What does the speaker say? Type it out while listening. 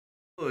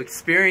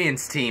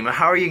Experience team,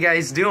 how are you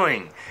guys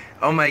doing?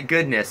 Oh my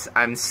goodness,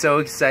 I'm so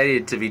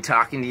excited to be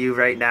talking to you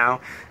right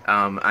now.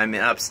 I'm in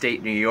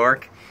upstate New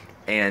York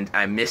and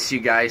I miss you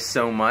guys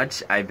so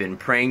much. I've been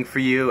praying for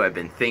you, I've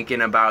been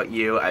thinking about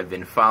you, I've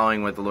been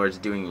following what the Lord's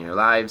doing in your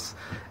lives.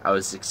 I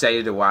was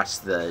excited to watch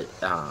the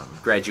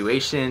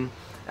graduation.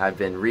 I've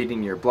been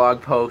reading your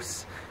blog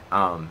posts,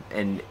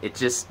 and it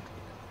just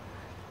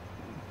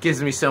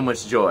gives me so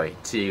much joy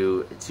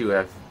to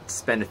have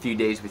spent a few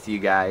days with you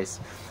guys.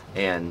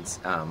 And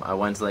I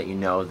wanted to let you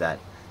know that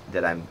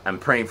I'm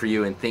praying for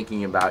you and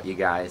thinking about you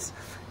guys.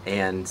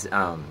 And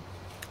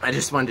I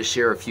just wanted to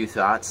share a few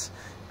thoughts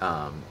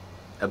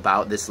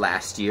about this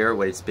last year,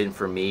 what it's been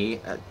for me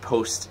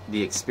post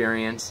the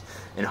experience,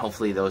 and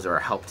hopefully those are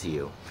a help to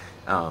you.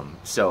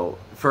 So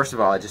first of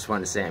all, I just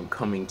want to say I'm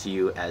coming to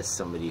you as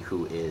somebody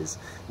who is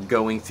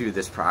going through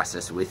this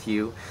process with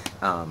you.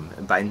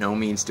 By no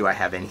means do I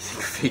have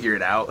anything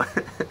figured out.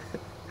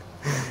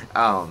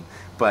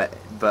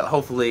 But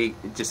hopefully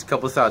just a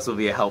couple of thoughts will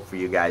be a help for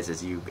you guys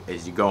as you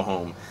go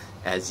home,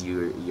 as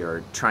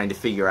you're trying to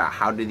figure out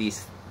how do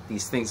these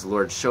things the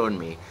Lord showed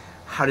me,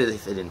 how do they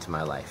fit into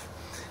my life.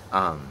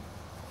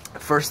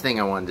 First thing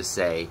I wanted to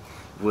say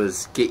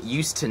was get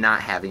used to not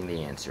having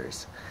the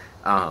answers.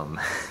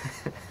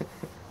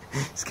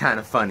 It's kind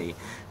of funny,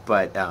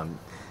 but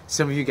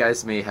some of you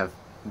guys may have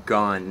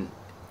gone,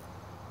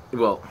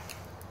 well,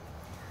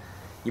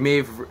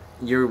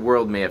 your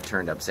world may have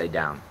turned upside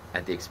down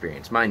at the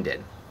experience. Mine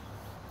did.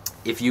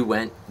 If you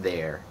went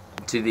there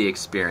to the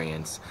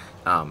experience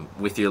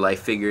with your life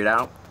figured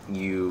out,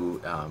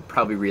 you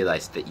probably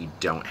realized that you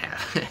don't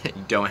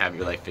have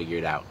your life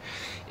figured out.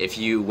 If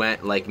you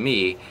went like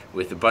me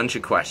with a bunch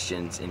of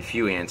questions and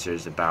few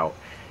answers about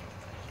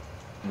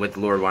what the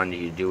Lord wanted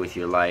you to do with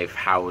your life,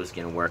 how it was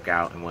going to work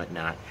out and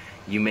whatnot,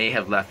 you may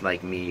have left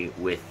like me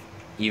with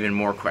even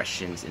more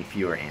questions and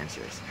fewer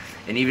answers.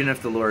 And even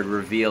if the Lord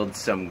revealed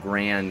some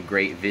grand,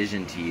 great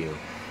vision to you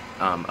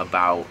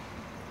about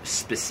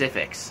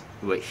specifics,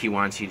 what He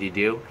wants you to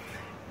do,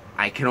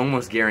 I can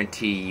almost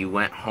guarantee you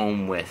went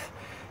home with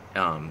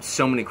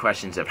so many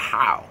questions of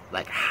how.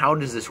 Like, how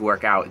does this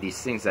work out?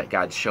 These things that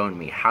God's shown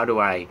me, how do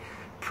I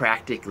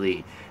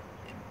practically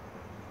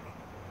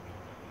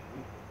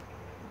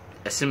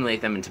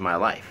assimilate them into my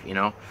life, you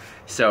know?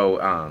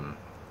 So,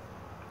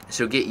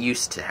 so get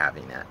used to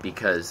having that,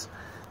 because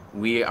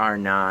we are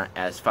not,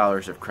 as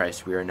followers of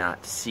Christ, we are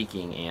not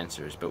seeking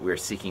answers, but we're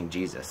seeking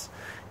Jesus.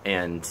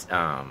 And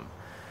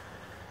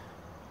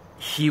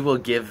He will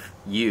give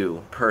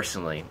you,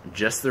 personally,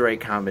 just the right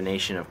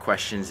combination of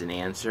questions and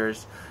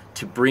answers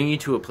to bring you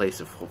to a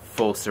place of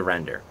full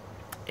surrender.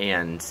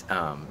 And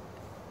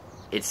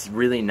it's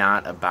really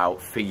not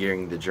about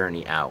figuring the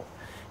journey out.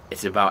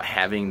 It's about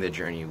having the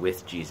journey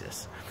with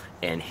Jesus.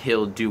 And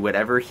He'll do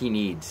whatever He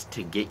needs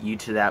to get you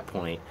to that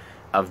point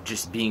of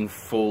just being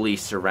fully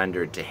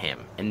surrendered to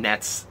Him. And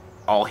that's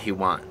all He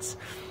wants.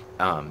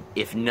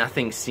 If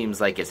nothing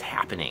seems like it's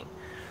happening,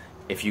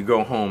 if you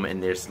go home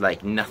and there's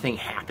like nothing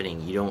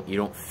happening, you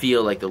don't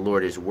feel like the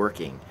Lord is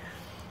working,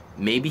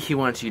 maybe He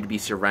wants you to be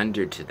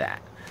surrendered to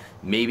that.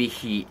 Maybe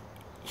He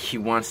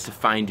wants to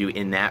find you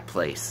in that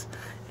place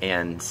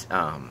and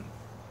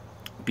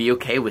be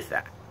okay with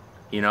that,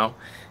 you know?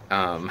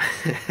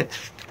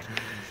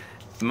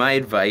 My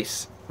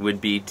advice would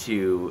be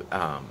to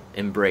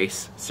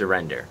embrace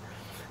surrender,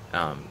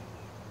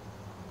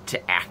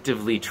 to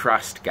actively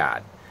trust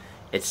God.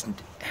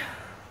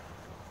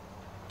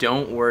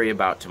 Don't worry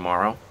about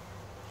tomorrow.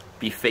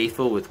 Be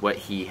faithful with what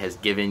He has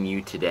given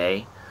you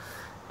today.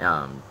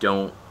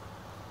 Don't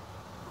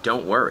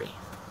worry.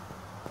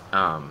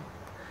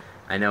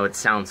 I know it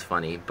sounds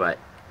funny, but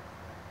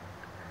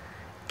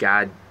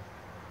God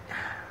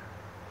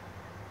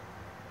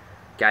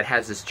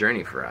has this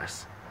journey for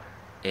us,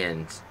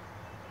 and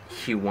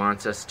He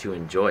wants us to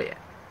enjoy it.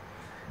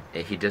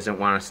 And He doesn't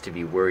want us to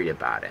be worried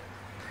about it.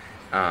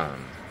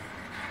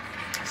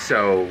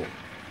 So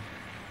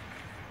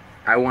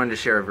I wanted to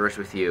share a verse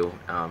with you,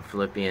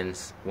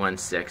 Philippians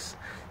 1:6,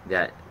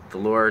 that the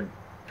Lord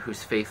who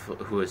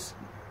has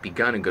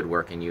begun a good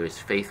work in you is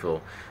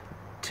faithful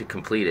to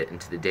complete it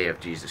into the day of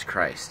Jesus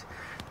Christ.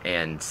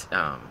 And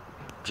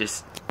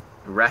just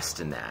rest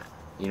in that.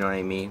 You know what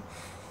I mean?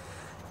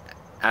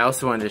 I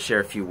also wanted to share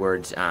a few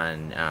words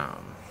on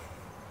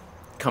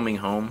coming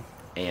home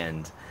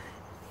and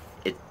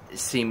it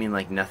seeming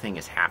like nothing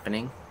is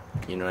happening.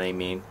 You know what I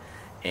mean?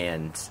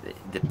 And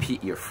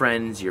your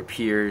friends, your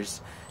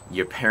peers,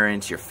 your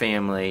parents, your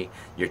family,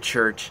 your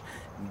church,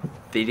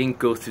 they didn't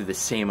go through the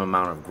same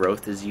amount of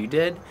growth as you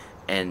did,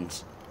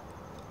 and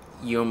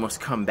you almost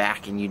come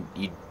back and you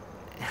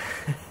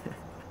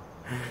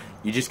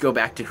you just go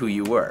back to who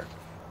you were,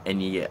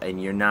 and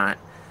you're not.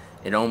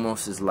 It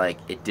almost is like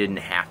it didn't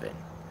happen,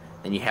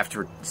 and you have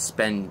to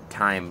spend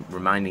time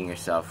reminding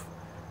yourself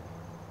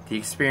the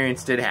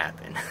experience did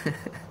happen.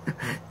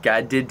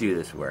 God did do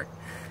this work.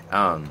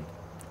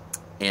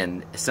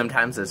 And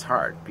sometimes it's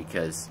hard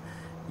because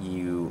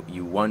you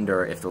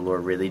wonder if the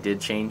Lord really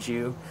did change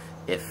you,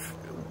 if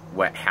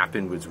what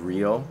happened was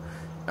real.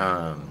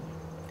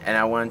 And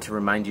I wanted to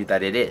remind you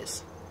that it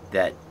is.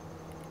 That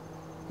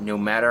no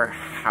matter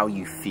how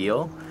you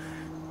feel,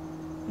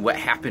 what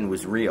happened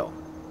was real.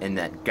 And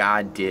that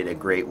God did a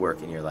great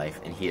work in your life,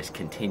 and He is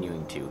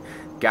continuing to.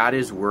 God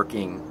is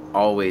working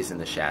always in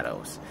the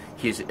shadows.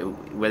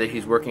 Whether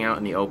He's working out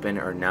in the open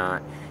or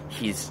not,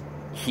 He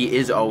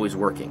is always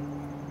working.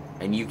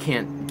 And you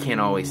can't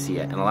always see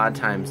it. And a lot of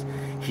times,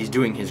 He's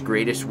doing His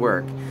greatest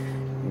work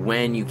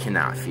when you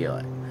cannot feel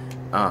it.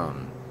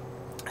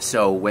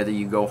 So whether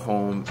you go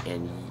home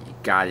and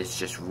God is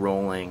just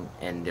rolling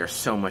and there's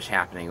so much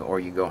happening, or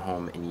you go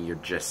home and you're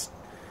just,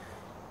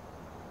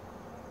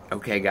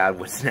 okay, God,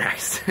 what's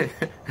next?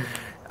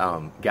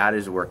 God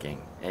is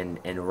working, and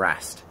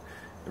rest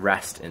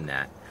in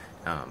that.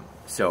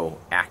 So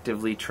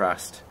actively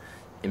trust,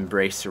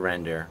 embrace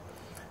surrender,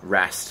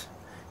 rest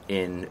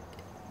in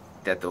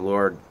that the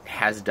Lord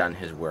has done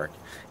His work.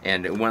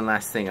 And one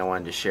last thing I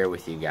wanted to share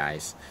with you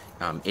guys,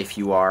 if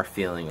you are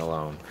feeling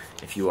alone,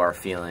 if you are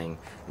feeling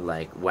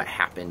like what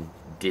happened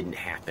didn't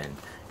happen,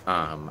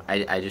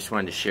 I just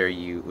wanted to share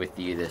with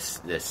you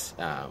this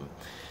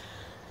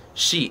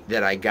sheet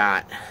that I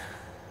got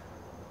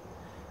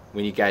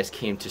when you guys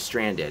came to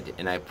Stranded,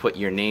 and I put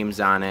your names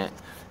on it,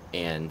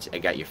 and I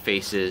got your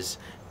faces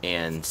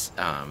and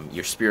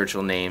your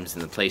spiritual names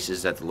and the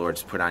places that the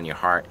Lord's put on your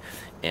heart,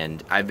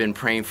 and I've been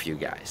praying for you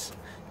guys.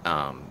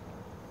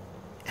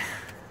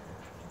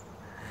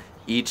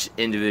 Each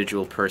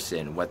individual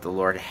person, what the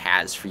Lord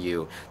has for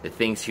you, the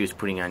things He was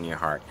putting on your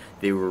heart,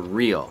 they were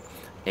real,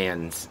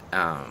 and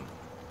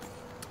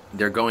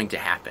they're going to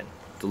happen.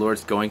 The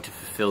Lord's going to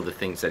fulfill the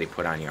things that He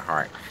put on your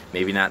heart.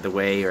 Maybe not the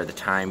way or the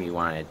time you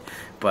wanted,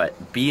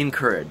 but be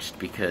encouraged,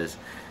 because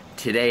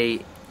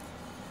today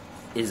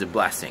is a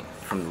blessing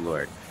from the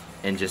Lord.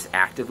 And just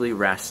actively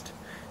rest,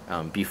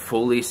 be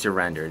fully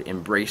surrendered,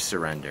 embrace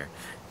surrender.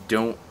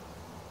 Don't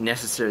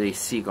necessarily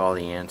seek all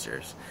the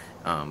answers,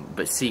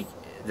 but seek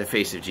the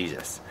face of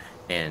Jesus,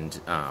 and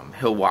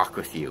He'll walk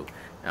with you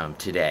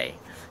today.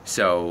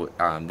 So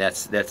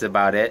that's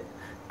about it.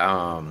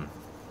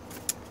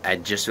 I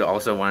just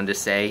also wanted to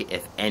say,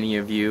 if any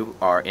of you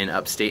are in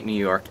upstate New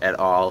York at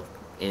all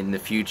in the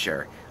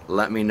future,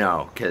 let me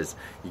know, because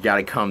you got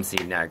to come see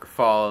Niagara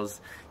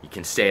Falls. You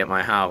can stay at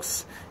my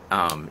house.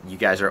 You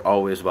guys are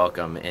always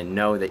welcome, and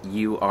know that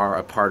you are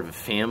a part of a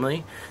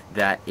family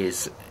that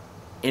is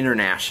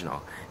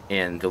international,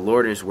 and the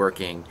Lord is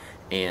working,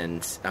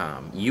 and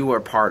you are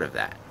part of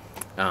that.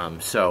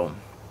 So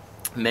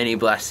many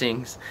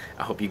blessings.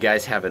 I hope you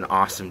guys have an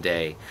awesome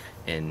day,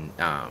 and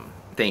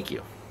thank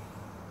you.